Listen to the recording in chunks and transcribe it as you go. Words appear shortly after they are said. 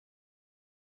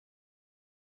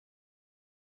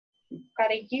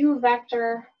got a u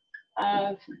vector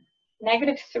of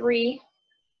 -3,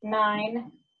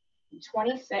 9,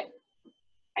 26.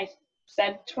 I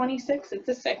said 26, it's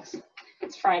a 6.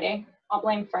 It's Friday. I'll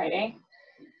blame Friday.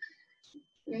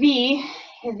 V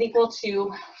is equal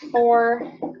to 4,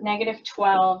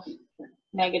 -12,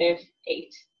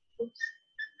 -8. Oops.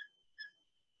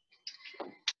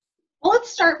 Well, let's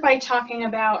start by talking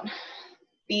about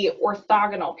the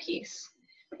orthogonal piece.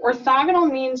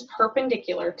 Orthogonal means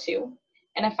perpendicular to,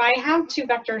 and if I have two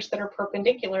vectors that are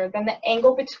perpendicular, then the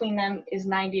angle between them is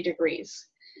 90 degrees.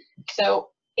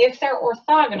 So if they're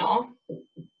orthogonal,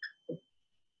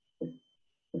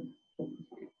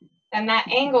 then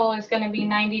that angle is going to be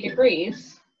 90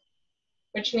 degrees,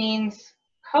 which means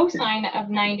cosine of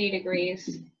 90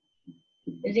 degrees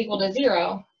is equal to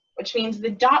 0, which means the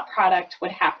dot product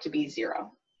would have to be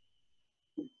 0.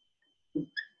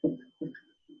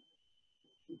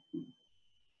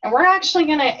 And we're actually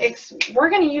going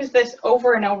to use this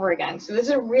over and over again. So this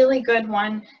is a really good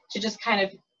one to just kind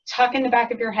of tuck in the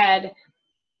back of your head.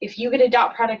 If you get a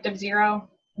dot product of 0,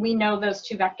 we know those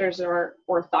two vectors are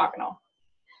orthogonal.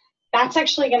 That's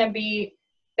actually going to be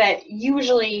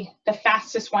usually the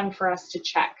fastest one for us to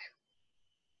check.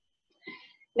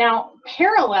 Now,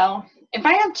 parallel, if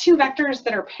I have two vectors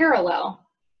that are parallel,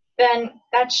 then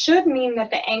that should mean that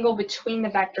the angle between the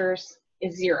vectors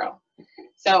is 0.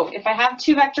 So if I have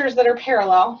two vectors that are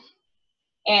parallel,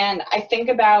 and I think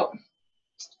about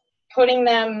putting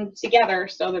them together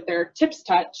so that their tips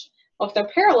touch, well, if they're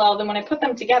parallel, then when I put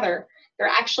them together, they're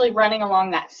actually running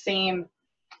along that same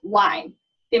line.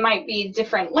 They might be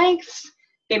different lengths,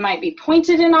 they might be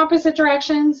pointed in opposite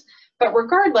directions, but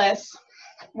regardless,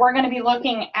 we're going to be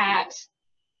looking at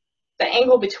the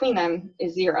angle between them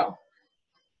is 0.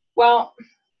 Well,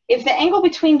 if the angle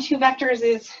between two vectors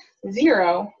is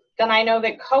 0, then I know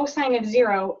that cosine of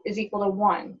 0 is equal to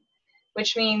 1,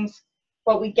 which means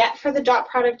what we get for the dot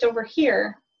product over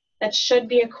here, that should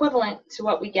be equivalent to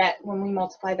what we get when we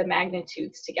multiply the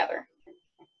magnitudes together.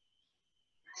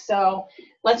 So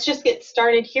let's just get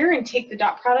started here and take the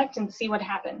dot product and see what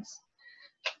happens.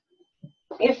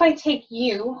 If I take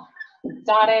u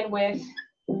dotted with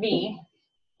v,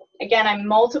 again, I'm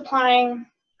multiplying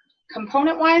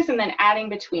component-wise and then adding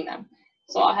between them.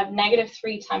 So I'll have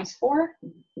 -3 times 4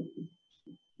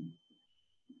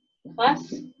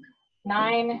 plus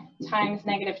 9 times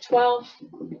 -12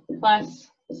 plus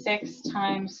 6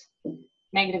 times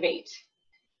 -8.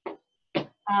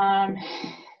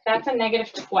 That's a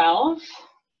 -12.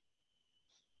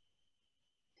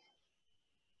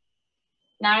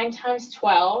 9 times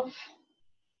 12.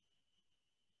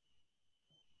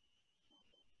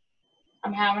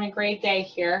 I'm having a great day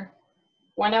here.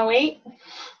 108.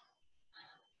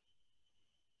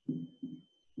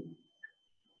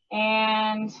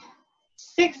 And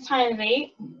 6 times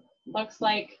 8 looks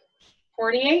like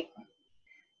 48.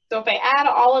 So if I add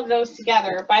all of those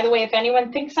together, by the way, if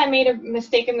anyone thinks I made a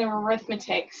mistake in the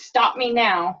arithmetic, stop me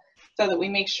now so that we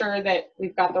make sure that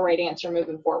we've got the right answer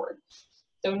moving forward.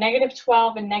 So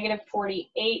 -12 and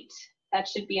 -48, that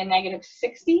should be a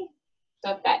 -60.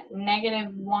 So I've got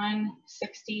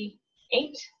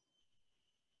 -168.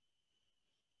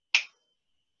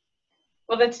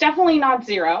 Well, that's definitely not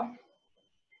 0.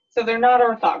 So they're not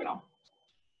orthogonal.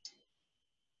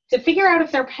 To figure out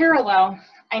if they're parallel,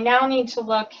 I now need to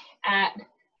look at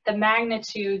the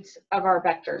magnitudes of our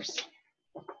vectors.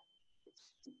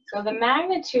 So the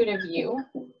magnitude of u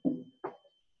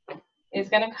is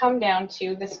going to come down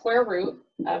to the square root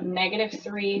of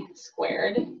 -3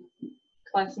 squared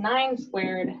plus 9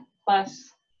 squared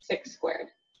plus 6 squared.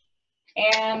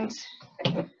 And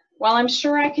while I'm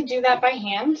sure I could do that by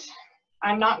hand,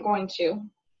 I'm not going to.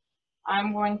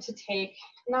 I'm going to take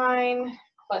 9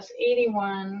 plus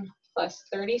 81 plus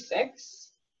 36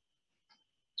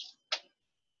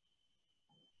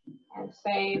 and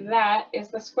say that is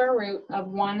the square root of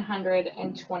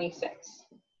 126.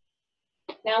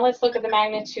 Now let's look at the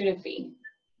magnitude of v.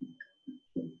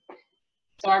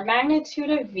 So our magnitude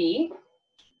of v,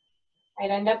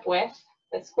 I'd end up with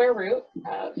the square root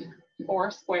of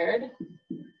 4 squared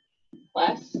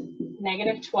plus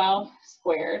 -12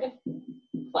 squared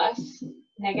plus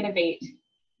 -8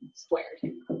 squared.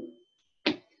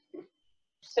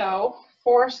 So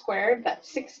 4 squared, that's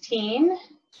 16.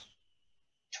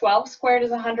 12 squared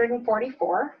is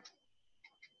 144.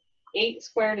 8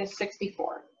 squared is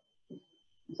 64.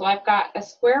 So I've got a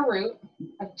square root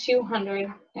of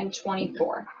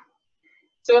 224.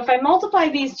 So if I multiply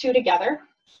these two together,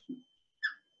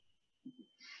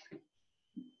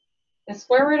 the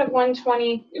square root of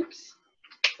 120, oops,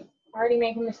 already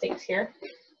making mistakes here.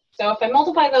 So if I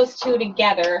multiply those two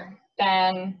together,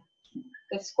 then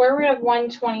the square root of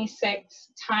 126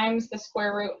 times the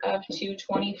square root of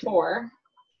 224,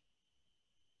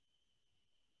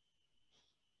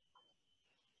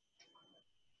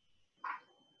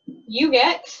 you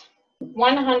get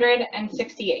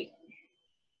 168.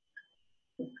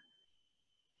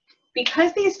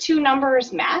 Because these two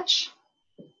numbers match,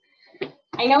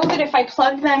 I know that if I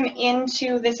plug them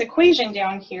into this equation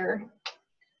down here,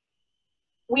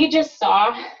 we just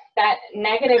saw that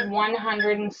negative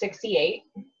 168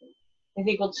 is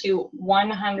equal to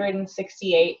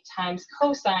 168 times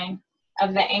cosine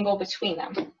of the angle between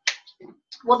them.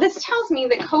 Well, this tells me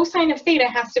that cosine of theta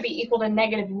has to be equal to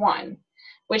 -1,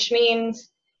 which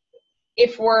means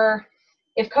if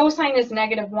cosine is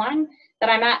 -1, then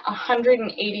I'm at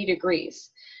 180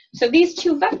 degrees. So these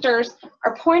two vectors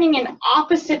are pointing in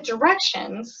opposite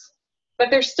directions, but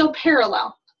they're still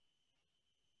parallel.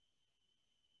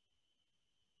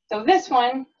 So this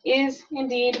one is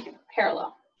indeed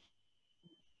parallel.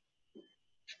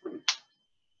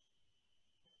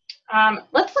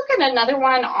 Let's look at another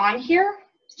one on here,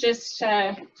 just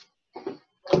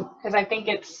because I think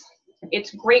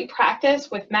it's great practice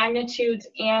with magnitudes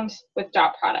and with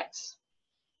dot products.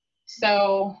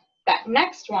 So that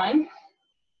next one,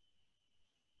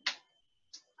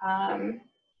 I'll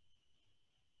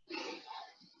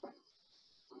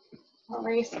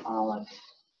erase all of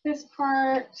this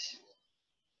part.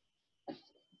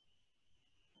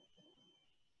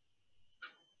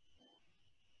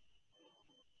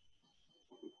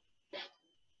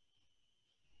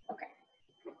 Okay.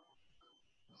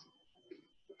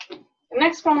 The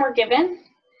next one we're given,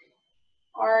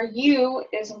 our u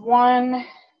is 1,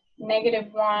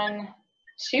 -1,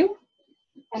 2,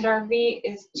 and our v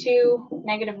is 2,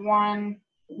 -1,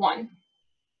 1.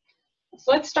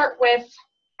 So let's start with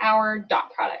our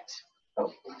dot product.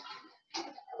 Oh,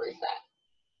 where's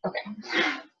that? Okay.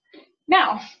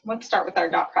 Now, let's start with our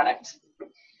dot product.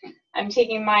 I'm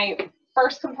taking my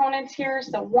first components here,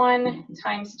 so 1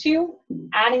 times 2,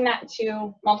 adding that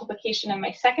to multiplication of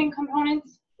my second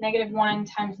components, -1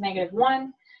 times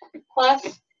 -1,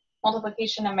 plus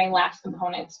multiplication of my last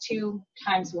components, 2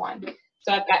 times 1.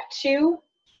 So I've got 2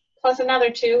 plus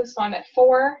another 2, so I'm at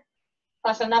 4,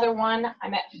 plus another 1,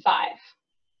 I'm at 5.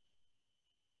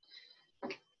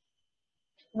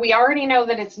 We already know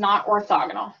that it's not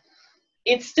orthogonal.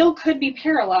 It still could be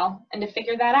parallel, and to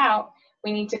figure that out,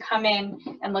 we need to come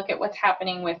in and look at what's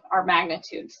happening with our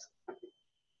magnitudes.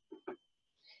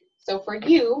 So for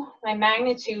u, my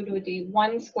magnitude would be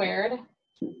 1 squared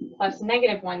plus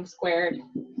 -1 squared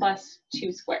plus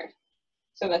 2 squared.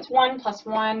 So that's 1 plus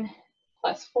 1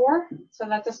 plus 4, so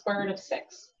that's a square root of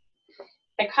 6.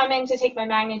 If I come in to take my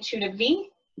magnitude of v,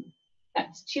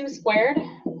 that's 2 squared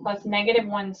plus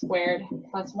 -1 squared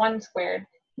plus 1 squared,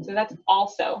 so that's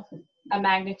also a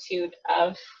magnitude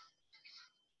of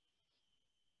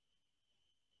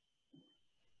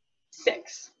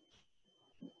 6.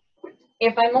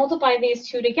 If I multiply these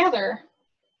two together,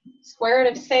 square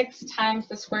root of 6 times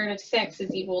the square root of 6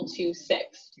 is equal to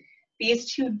 6.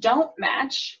 These two don't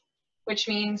match, which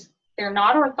means they're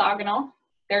not orthogonal,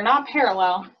 they're not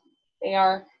parallel, they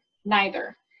are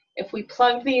neither. If we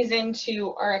plug these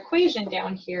into our equation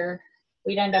down here,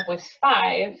 we'd end up with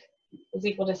 5 is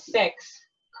equal to 6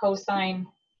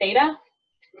 cosine theta.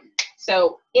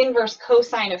 So inverse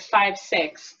cosine of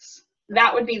 5/6,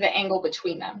 that would be the angle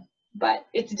between them. But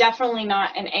it's definitely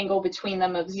not an angle between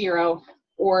them of 0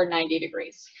 or 90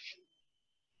 degrees.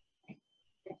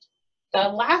 The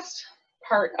last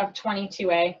part of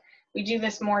 22a, we do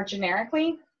this more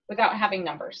generically without having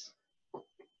numbers.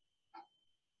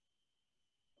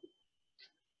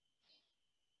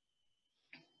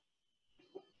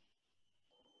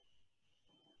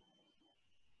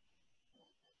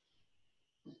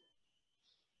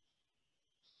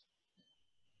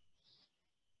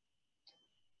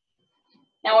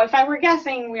 Now, if I were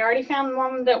guessing, we already found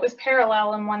one that was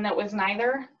parallel and one that was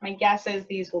neither. My guess is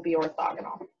these will be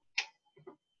orthogonal,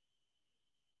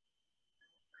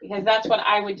 because that's what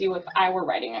I would do if I were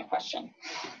writing a question.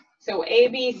 So A,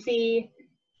 B, C,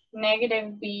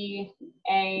 -B,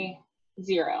 A,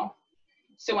 0.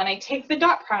 So when I take the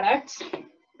dot product,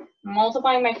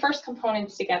 multiplying my first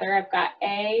components together, I've got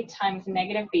A times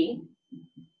 -B.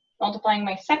 Multiplying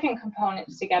my second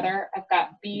components together, I've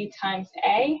got B times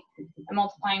A. And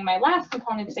multiplying my last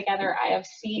components together, I have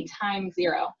C times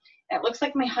 0. And it looks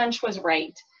like my hunch was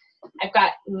right. I've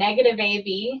got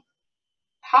 -AB,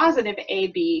 positive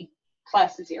AB,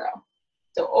 plus 0.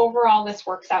 So overall, this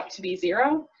works out to be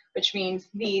 0, which means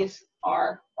these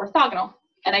are orthogonal.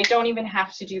 And I don't even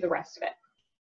have to do the rest of it.